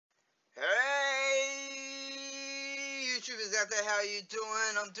YouTubers out there, how are you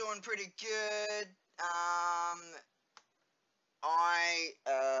doing? I'm doing pretty good.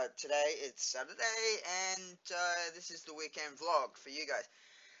 Today it's Saturday, and this is the weekend vlog for you guys.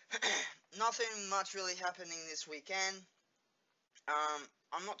 Nothing much really happening this weekend.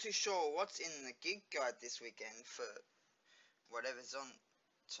 I'm not too sure what's in the gig guide this weekend for whatever's on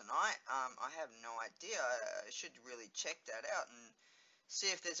tonight. I have no idea. I should really check that out and see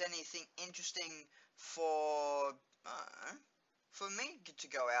if there's anything interesting for for me to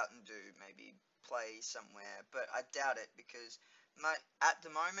go out and do, maybe play somewhere, but I doubt it because at the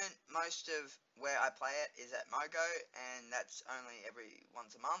moment most of where I play it is at Mogo, and that's only every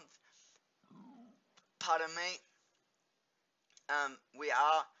once a month. Pardon me.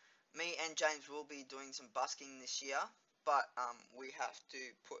 Me and James will be doing some busking this year, but we have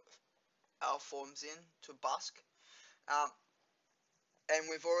to put our forms in to busk. And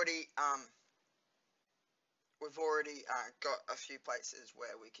we've already got a few places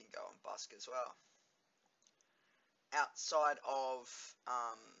where we can go and busk as well. Outside of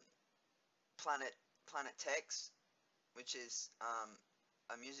Planet Tex, which is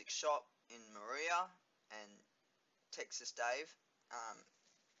a music shop in Maria, and Texas Dave.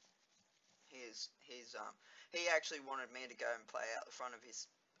 He actually wanted me to go and play out the front of his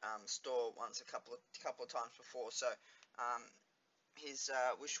store once a couple of times before, so his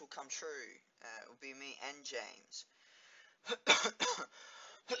wish will come true. It will be me and James,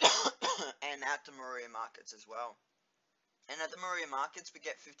 and at the Maria markets as well. And at the Maria markets, we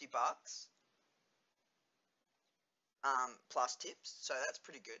get $50 plus tips, so that's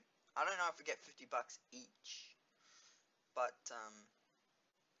pretty good. I don't know if we get $50 each, but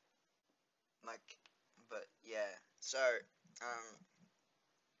yeah. So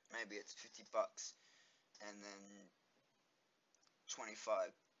maybe it's $50 and then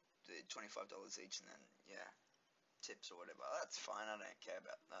 $25 each, and then yeah, tips or whatever. That's fine. I don't care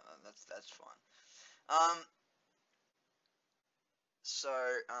about that. That's fine. So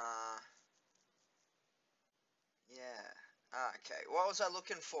yeah. Okay. What was I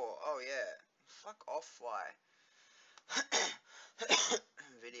looking for? Oh yeah. Fuck off, fly.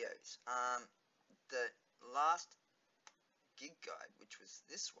 Videos. The last gig guide, which was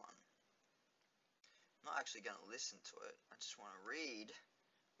this one. I'm not actually going to listen to it. I just want to read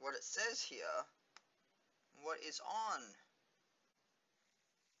what it says here. What is on?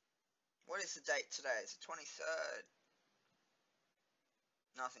 What is the date today? It's the 23rd.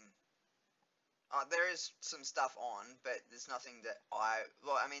 Nothing. There is some stuff on, but there's nothing that I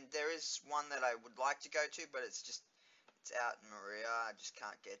mean, there is one that I would like to go to, but it's out in Maria. I just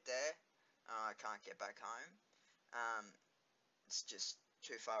can't get there. I can't get back home. It's just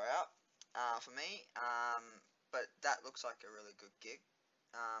too far out for me. But that looks like a really good gig.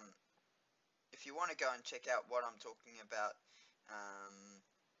 If you want to go and check out what I'm talking about,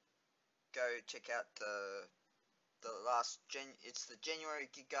 go check out it's the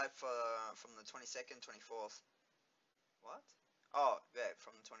January gig guide from the 22nd, 24th. What? Oh, yeah,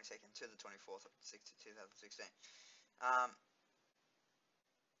 from the 22nd to the 24th of 2016.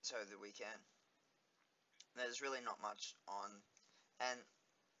 So the weekend. There's really not much on, and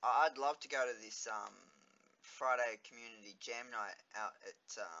I'd love to go to this Friday community jam night out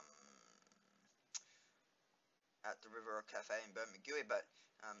at the River Rock Cafe in Bermagui, but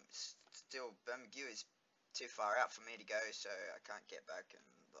still Bermagui is too far out for me to go, so I can't get back and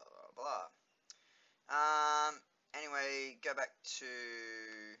blah blah blah. Anyway, go back to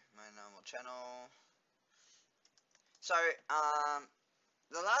my normal channel. So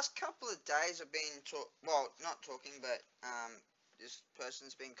the last couple of days I've been not talking, but this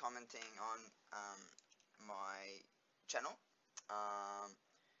person's been commenting on my channel,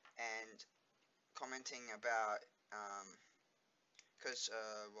 and commenting about because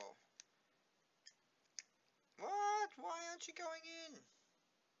what? Why aren't you going in?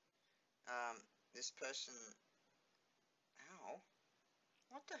 This person. Ow.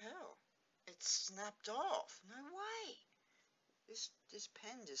 What the hell? It's snapped off. No way. This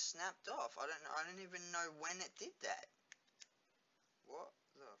pen just snapped off. I don't even know when it did that. What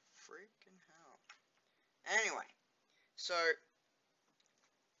the freaking hell? Anyway, so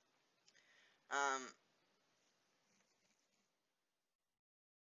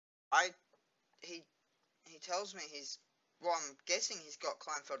he tells me I'm guessing he's got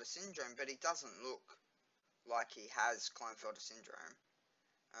Klinefelter syndrome, but he doesn't look like he has Klinefelter syndrome.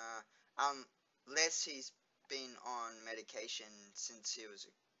 Unless he's been on medication since he was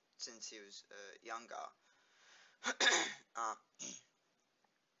younger.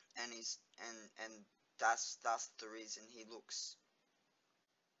 And that's the reason he looks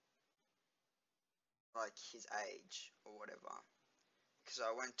like his age or whatever. Because I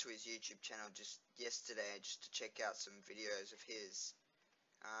went to his YouTube channel just yesterday just to check out some videos of his.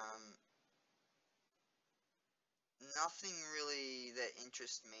 Nothing really that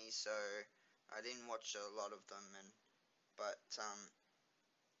interests me, so I didn't watch a lot of them. But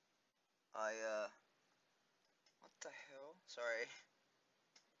what the hell? Sorry.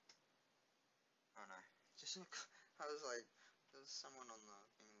 Oh no, just I was like, there's someone on the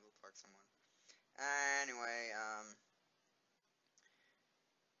thing that looked like someone. Anyway,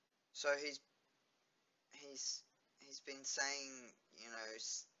 so he's been saying, you know,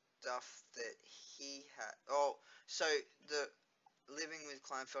 stuff that he had. Oh, so the Living with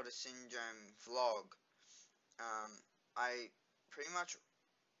Klinefelter Syndrome vlog. I pretty much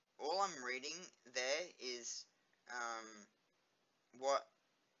all I'm reading there is what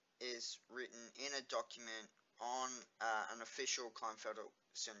is written in a document on an official Klinefelter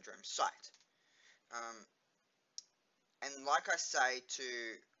Syndrome site. And like I say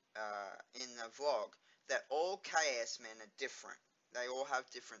to in the vlog, that all KS men are different. They all have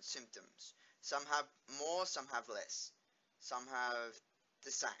different symptoms. Some have more, some have less. Some have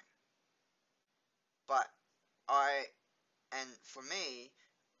the same. But for me,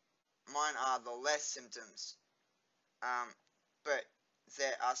 mine are the less symptoms. But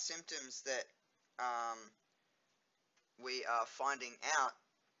there are symptoms that we are finding out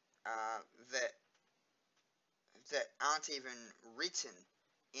that aren't even written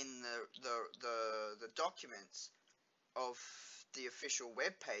in the documents of the official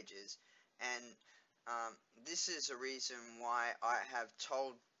web pages, and this is a reason why I have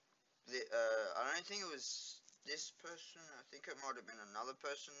told I don't think it was this person, I think it might have been another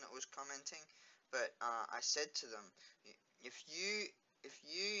person that was commenting, but I said to them, if you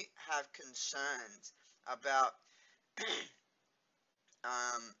have concerns about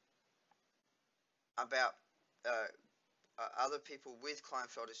about other people with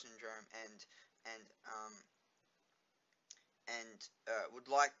Klinefelter syndrome and would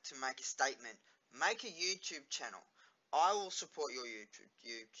like to make a statement, make a YouTube channel. I will support your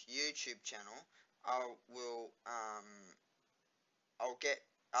YouTube channel. I'll get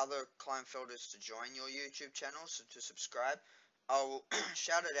other Klinefelters to join your YouTube channel, so to subscribe. I'll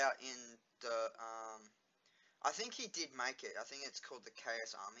shout it out in the I think he did make it. I think it's called the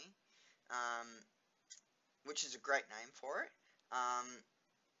KS Army, which is a great name for it.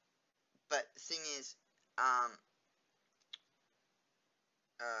 But the thing is,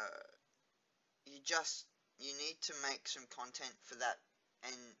 you need to make some content for that,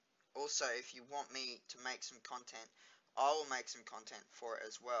 and also if you want me to make some content, I will make some content for it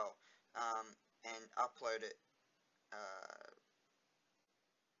as well, and upload it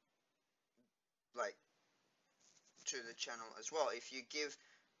like to the channel as well. If you give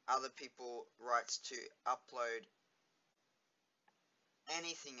other people rights to upload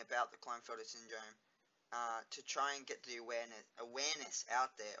anything about the Klinefelter syndrome, to try and get the awareness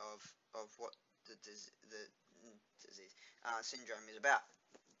out there of what the disease syndrome is about.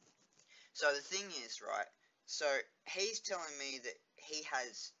 So the thing is, right, so he's telling me that he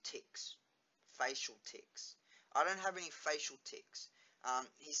has tics, facial tics. I don't have any facial tics.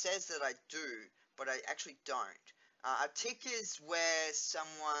 He says that I do, but I actually don't. A tic is where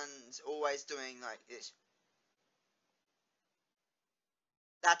someone's always doing like this.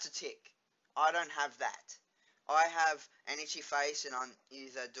 That's a tic. I don't have that. I have an itchy face and I'm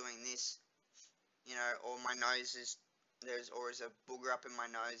either doing this, you know, or my nose is, there's always a booger up in my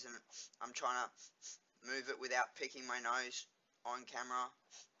nose and I'm trying to move it without picking my nose on camera,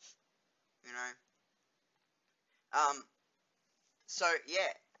 you know. So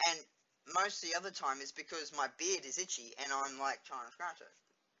yeah, and most of the other time is because my beard is itchy and I'm like trying to scratch it.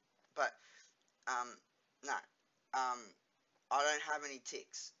 But no, I don't have any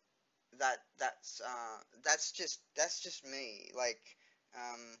tics. That's just me. Like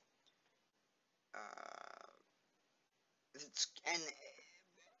uh, and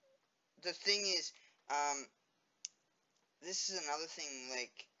the thing is, this is another thing.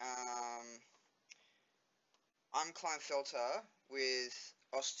 Like I'm Klinefelter with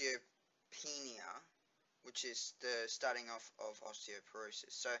osteopenia, which is the starting off of osteoporosis.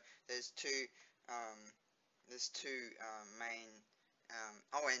 So there's two main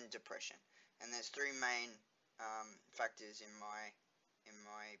and depression, and there's three main factors in my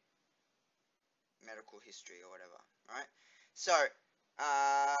medical history or whatever, right? So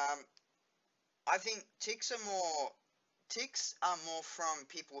I think tics are more from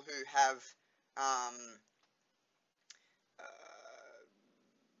people who have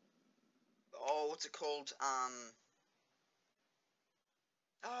what's it called?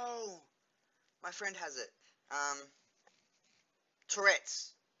 Oh, my my friend has it.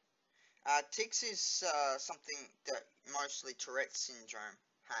 Tourette's. Tics is something that mostly Tourette's syndrome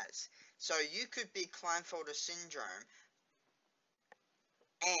has. So you could be Klinefelter syndrome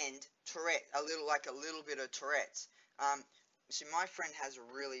and Tourette, a little bit of Tourette's. See, my friend has a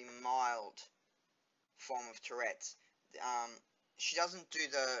really mild form of Tourette's. Um, she doesn't do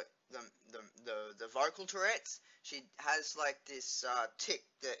the vocal Tourette's. She has like this tic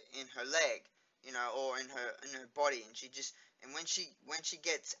that in her leg, or in her body, and when she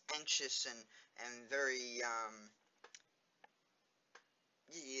gets anxious and very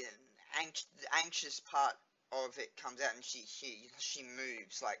yeah, the anxious part of it comes out, and she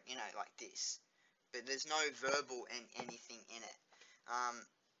moves like like this, but there's no verbal and anything in it. Um,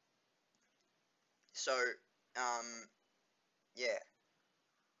 so yeah,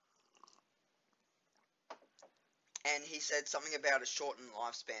 and he said something about a shortened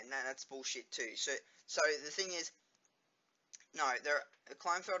lifespan. No, that's bullshit too. So the thing is, no, the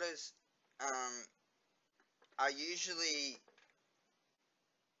Klinefelters um, are usually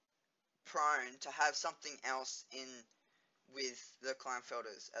prone to have something else in with the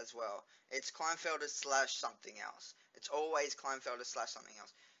Klinefelters as well. It's Klinefelters slash something else. It's always Klinefelters slash something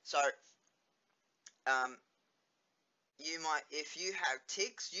else. So, you might, if you have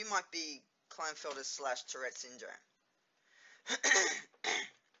tics, you might be Klinefelters slash Tourette syndrome.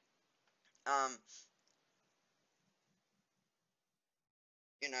 um,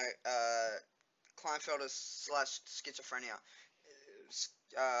 Klinefelters slash schizophrenia.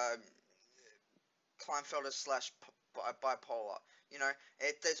 Uh, Klinefelter slash bipolar.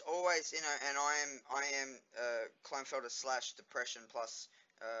 There's always, and I am Klinefelter slash depression plus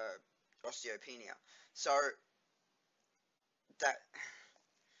osteopenia. So that,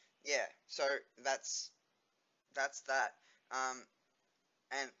 yeah. So that's that.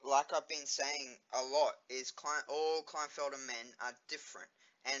 And like I've been saying a lot, is all Klinefelter men are different,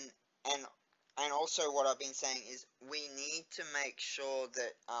 and and and also what I've been saying is we need to make sure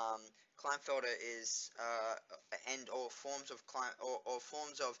that Klinefelter is and or forms of or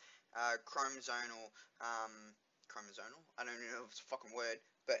forms of chromosomal chromosomal. I don't know if it's a fucking word,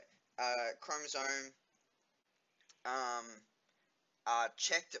 but chromosome um, are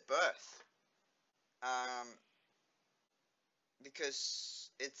checked at birth. Because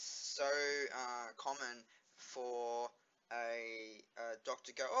it's so common for a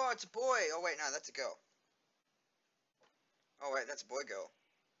doctor to go, oh, it's a boy. Oh wait, no, that's a girl. Oh wait, that's a boy girl.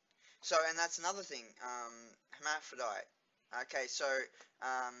 So, and that's another thing, hermaphrodite. Okay, so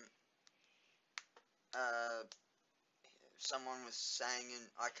um, uh, someone was saying, and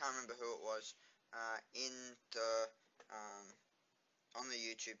I can't remember who it was, in the um, on the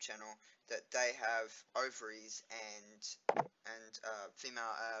YouTube channel, that they have ovaries and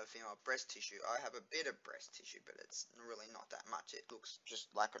female breast tissue. I have a bit of breast tissue, but it's really not that much. It looks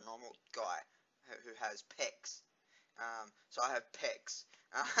just like a normal guy who has pecs. So I have pecs.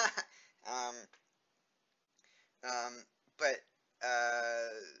 um, um, but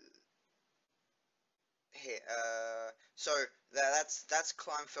here, so that's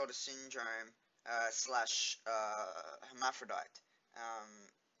Klinefelter syndrome slash hermaphrodite.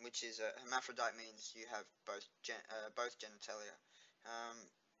 Which is hermaphrodite means you have both genitalia. Um,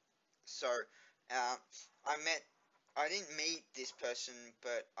 so uh, I didn't meet this person,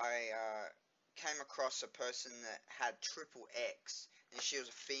 but I came across a person that had triple X, and she was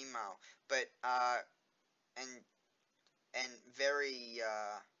a female, but and very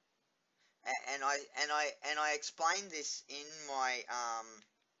and I explained this in my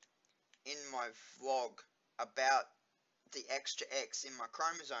vlog about the extra X in my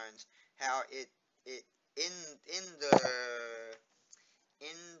chromosomes, how it in in the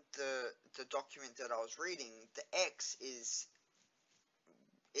in the document that I was reading, the X is,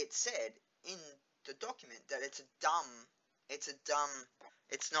 it said in the document that it's a dumb,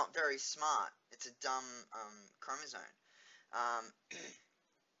 it's not very smart, it's a dumb chromosome. Um,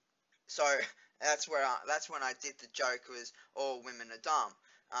 so that's when I did the joke, was all women are dumb,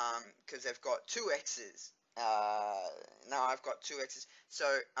 because they've got two X's. No, I've got two X's. So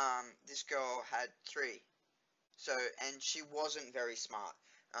this girl had three. So, and she wasn't very smart.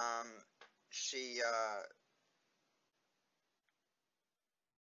 Um, she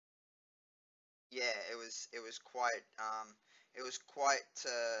yeah, it was quite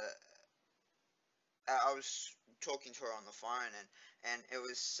I was talking to her on the phone, and it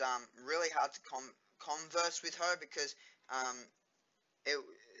was really hard to converse with her, because um it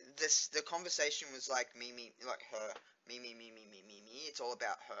the conversation was like like her, me. It's all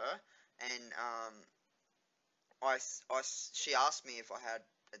about her, and she asked me if I had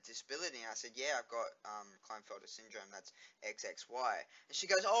a disability? And I said, yeah, I've got Klinefelter syndrome. That's XXY. And she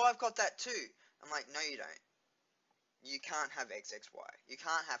goes, oh, I've got that too. I'm like, no, you don't. You can't have XXY. You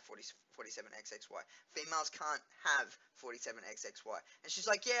can't have 47XXY. Females can't have 47XXY. And she's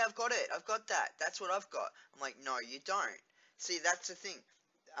like, yeah, I've got it. I've got that. That's what I've got. I'm like, no, you don't. See, that's the thing.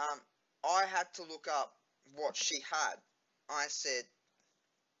 I had to look up what she had. I said,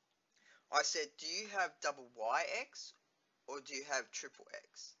 do you have double YX or do you have triple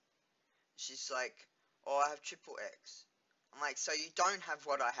X? She's like, oh, I have triple X. I'm like, so you don't have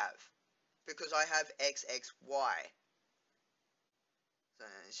what I have because I have XXY. So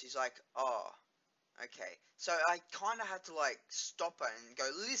she's like, oh, okay. So I kind of had to like stop her and go,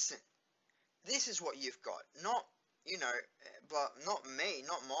 listen, this is what you've got, not, you know, but not me,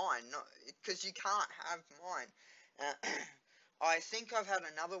 not mine, not because you can't have mine. I think I've had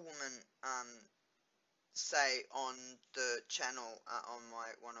another woman say on the channel on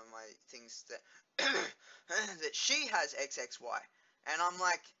one of my things that that she has XXY, and I'm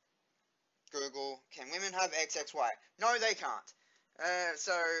like, Google, can women have XXY? No, they can't.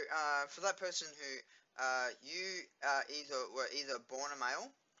 So for that person who you were either born a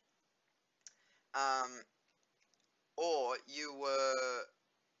male, or you were,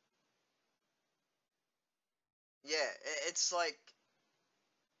 yeah, it's like,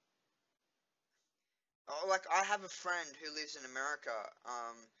 oh, like I have a friend who lives in America,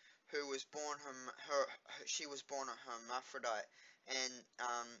 who was born she was born a hermaphrodite, and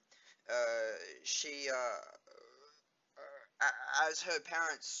she as her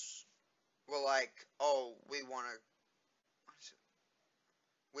parents were like, oh, we want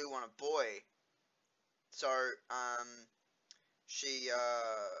a boy, so she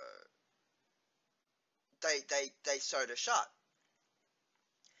they sewed her shut,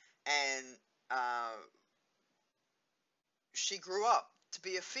 and uh, she grew up to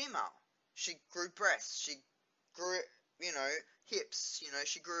be a female. She grew breasts. She grew, you know, hips. You know,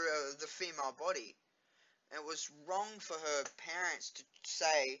 she grew the female body. And it was wrong for her parents to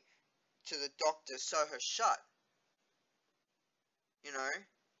say to the doctor, sew her shut. You know,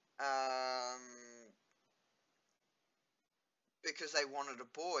 um, because they wanted a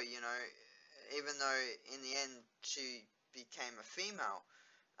boy. You know, even though in the end she became a female.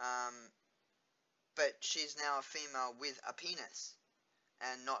 But she's now a female with a penis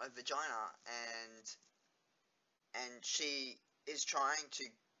and not a vagina, and she is trying to,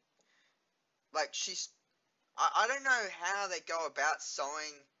 like, I don't know how they go about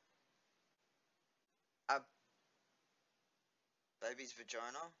sewing a baby's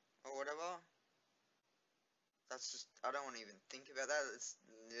vagina or whatever. That's just, I don't want to even think about that. It's,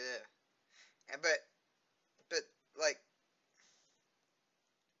 yeah. And but like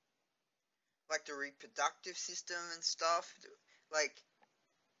the reproductive system and stuff, like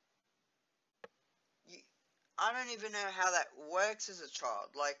you, I don't even know how that works as a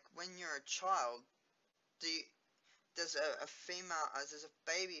child. Like when you're a child, does a female, does a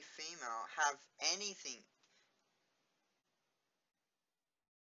baby female have anything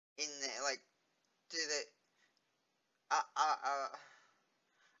in there? Like, do they are, are, are,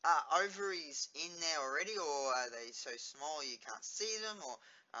 are ovaries in there already, or are they so small you can't see them, or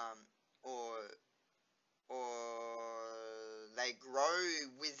they grow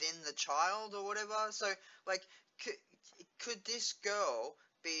within the child or whatever? So, like, could this girl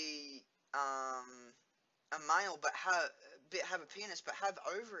be a male but have a penis but have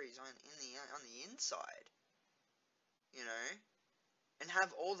ovaries on the inside, you know, and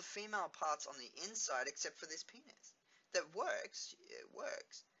have all the female parts on the inside except for this penis? That works. It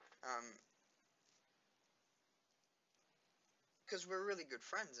works. Because we're really good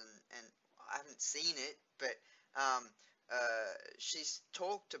friends, and I haven't seen it, but um, she's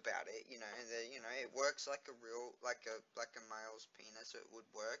talked about it. You know, it works like a real, like a male's penis. It would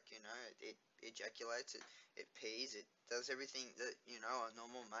work. You know, it ejaculates, it pees, it does everything that a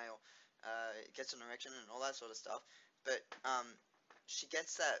normal male. It gets an erection and all that sort of stuff. But she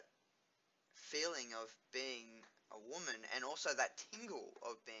gets that feeling of being a woman, and also that tingle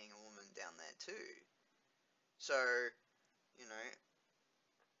of being a woman down there too. So, you know,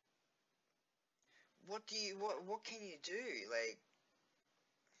 what can you do? Like,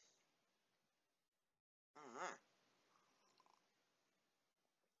 I don't know.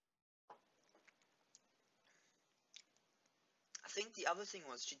 I think the other thing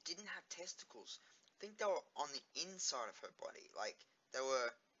was she didn't have testicles. I think they were on the inside of her body. Like, they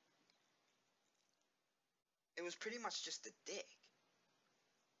were. It was pretty much just a dick.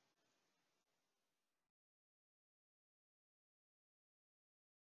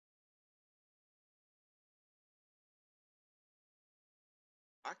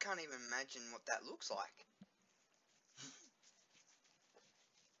 can't even imagine what that looks like.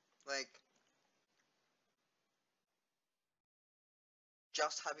 Like,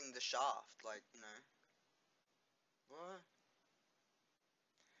 just having the shaft, like, you know. What?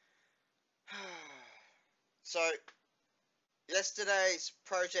 So, yesterday's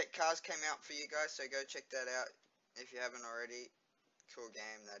Project Cars came out for you guys, so go check that out if you haven't already. Cool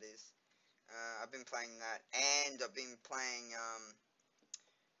game, that is. I've been playing that, and I've been playing,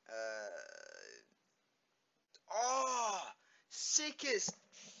 oh, sickest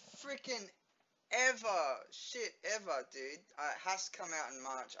freaking ever shit ever, dude. It has to come out in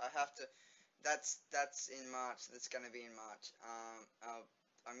March. I have to. That's in March. That's gonna be in March.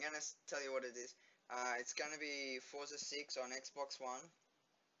 I'm gonna tell you what it is. It's gonna be Forza 6 on Xbox One,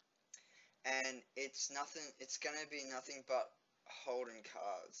 and it's nothing. It's gonna be nothing but Holden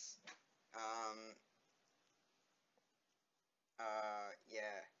cars. Um.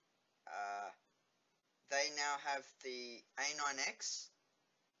 Yeah. They now have the A9X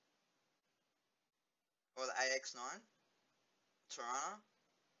or the AX9 Tirana.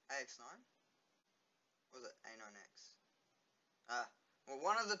 AX9. Was it A9X? Well,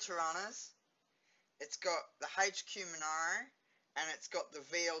 one of the Tiranas. It's got the HQ Monaro, and it's got the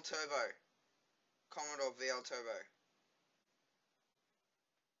VL Turbo, Commodore VL Turbo.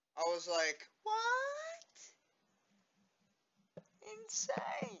 I was like, what?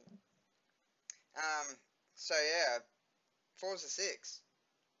 Insane. So yeah, Forza 6.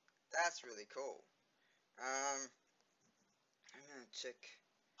 That's really cool. I'm gonna check.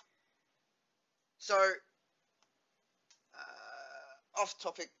 So, off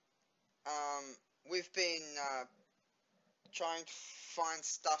topic. We've been trying to find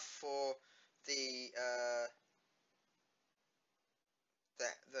stuff for the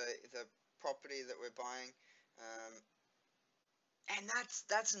the property that we're buying. Um, and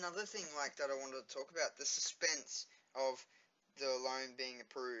that's another thing like that I wanted to talk about. The suspense of the loan being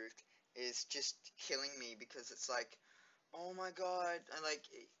approved is just killing me because it's like, oh my god, and like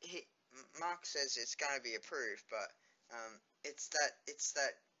Mark says it's gonna be approved, but it's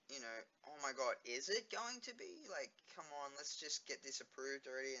that you know, oh my god, is it going to be? Like, come on, let's just get this approved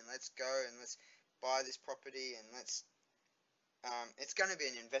already and let's go and let's buy this property and let's it's going to be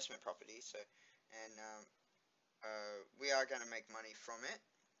an investment property, so and we are going to make money from it.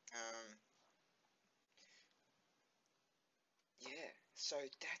 Um, yeah, so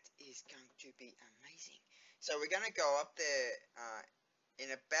that is going to be amazing. So we're going to go up there in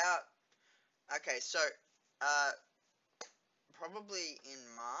about, okay, so uh, probably in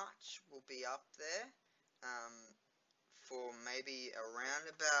March we'll be up there um, for maybe around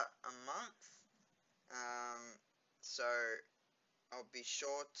about a month. So I'll be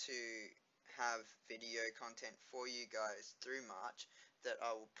sure to have video content for you guys through March that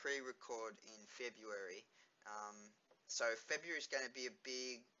I will pre-record in February. Um, so February is going to be a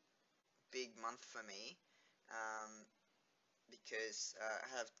big month for me because I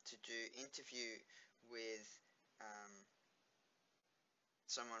have to do interview with um,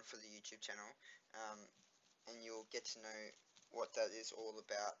 someone for the YouTube channel, um, and you'll get to know what that is all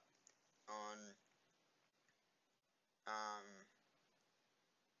about on um,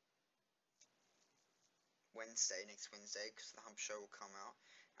 next Wednesday, because the Hump Show will come out.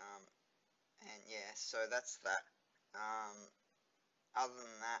 And yeah, so that's that. Other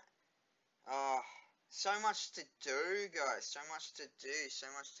than that, oh, so much to do, guys. So much to do. So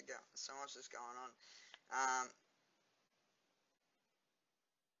much to go. So much is going on.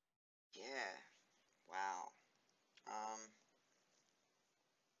 Yeah. Wow. Um.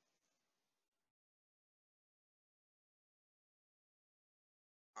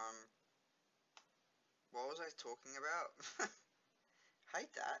 Um. What was I talking about?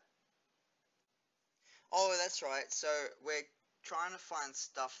 Hate that. Oh, that's right. So we're trying to find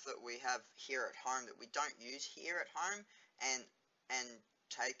stuff that we have here at home that we don't use here at home, and and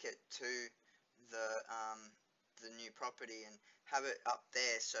take it to the um, the new property and have it up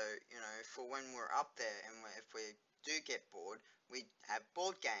there. So you know, for when we're up there, and if we do get bored, we have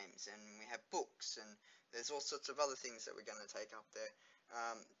board games and we have books, and there's all sorts of other things that we're going to take up there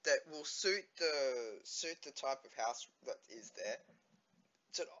that will suit the type of house that is there.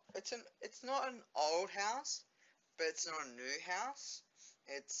 It's not an old house, but it's not a new house.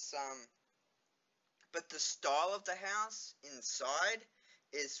 It's but the style of the house inside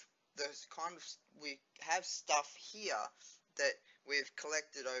is the kind of, we have stuff here that we've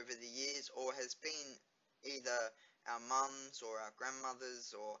collected over the years or has been either our mums or our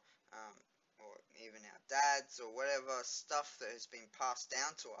grandmothers or even our dads or whatever stuff that has been passed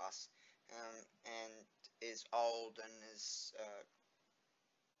down to us and is old and is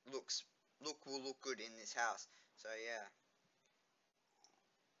will look good in this house. So yeah.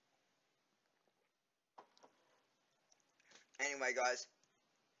 Anyway, guys,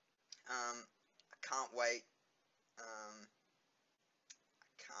 I can't wait.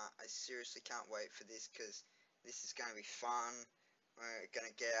 I seriously can't wait for this because this is going to be fun. We're going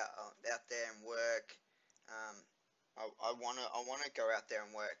to get out there and work. Um, I wanna go out there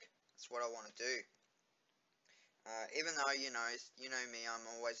and work. That's what I want to do. Even though you know me, I'm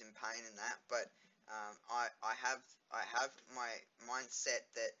always in pain in that. But I have my mindset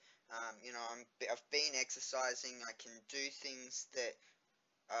that I've been exercising. I can do things that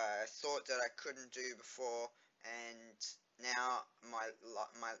I thought that I couldn't do before, and now my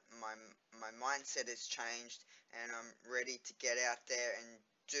my mindset has changed, and I'm ready to get out there and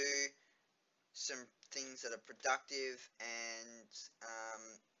do some things that are productive. And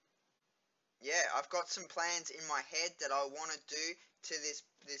yeah, I've got some plans in my head that I want to do to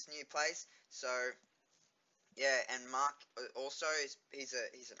this new place. So yeah, and Mark also he's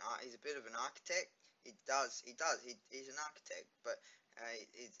a bit of an architect. He's an architect, but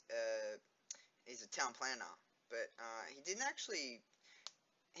he's a town planner. But he didn't actually.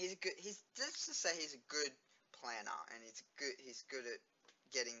 He's let's just say he's a good planner, and he's good at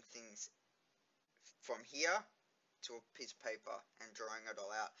getting things from here to a piece of paper and drawing it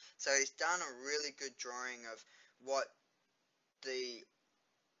all out. So he's done a really good drawing of what the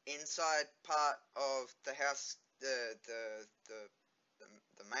inside part of the house, the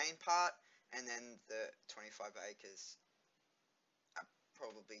main part, and then the 25 acres.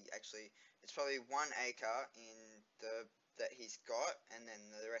 Probably actually, it's probably 1 acre in the that he's got, and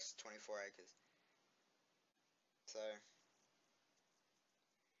then the rest 24 acres. So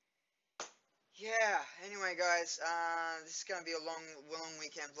yeah. Anyway, guys, this is gonna be a long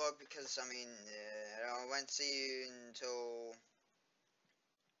weekend vlog because I mean I won't see you until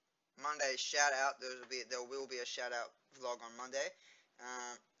Monday. Shout out. There will be a shout out vlog on Monday.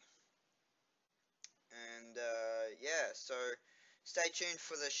 Um, and yeah, so stay tuned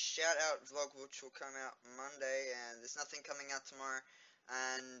for the shout out vlog, which will come out Monday. And there's nothing coming out tomorrow.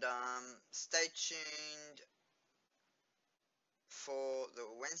 And stay tuned for the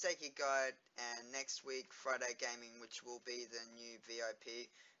Wednesday Geek Guide, and next week Friday Gaming, which will be the new VIP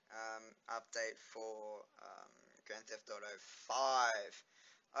update for Grand Theft Auto 5.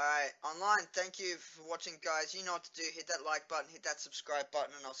 Alright, online, thank you for watching, guys. You know what to do. Hit that like button, hit that subscribe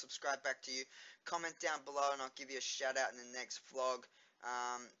button, and I'll subscribe back to you. Comment down below, and I'll give you a shout out in the next vlog.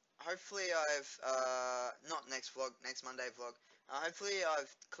 Hopefully I've, not next vlog, next Monday vlog. Hopefully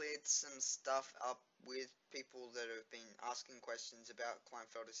I've cleared some stuff up with people that have been asking questions about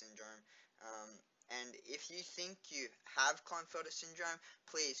Klinefelter syndrome. And if you think you have Klinefelter syndrome,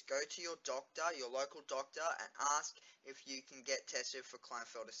 please go to your doctor, your local doctor, and ask if you can get tested for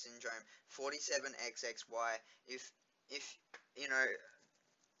Klinefelter syndrome 47XXY. If you know,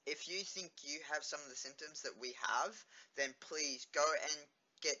 if you think you have some of the symptoms that we have, then please go and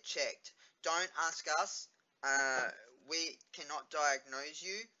get checked. Don't ask us. We cannot diagnose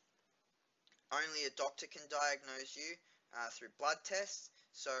you. Only a doctor can diagnose you through blood tests.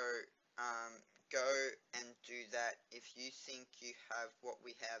 So go and do that. If you think you have what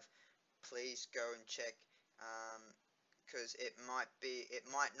we have, please go and check, because it might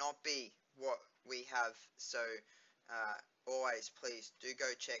not be what we have. So always, please do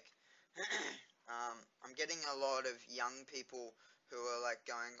go check. I'm getting a lot of young people who are like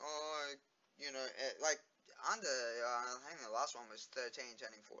going, oh, like under, I think the last one was 13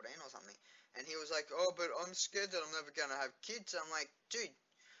 turning 14 or something, and he was like, oh, but I'm scared that I'm never gonna have kids. I'm like, dude,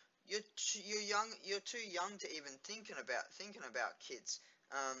 you're young, you're too young to even thinking about kids.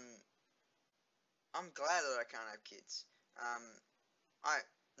 I'm glad that I can't have kids. I'm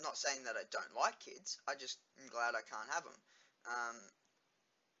not saying that I don't like kids. I just am glad I can't have them.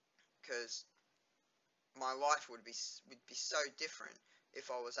 Because my life would be so different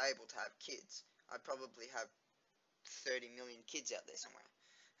if I was able to have kids. I'd probably have 30 million kids out there somewhere.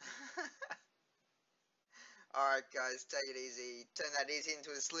 Alright guys, take it easy. Turn that easy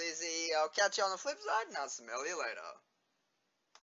into a slizzy. I'll catch you on the flip side, and I'll smell you later.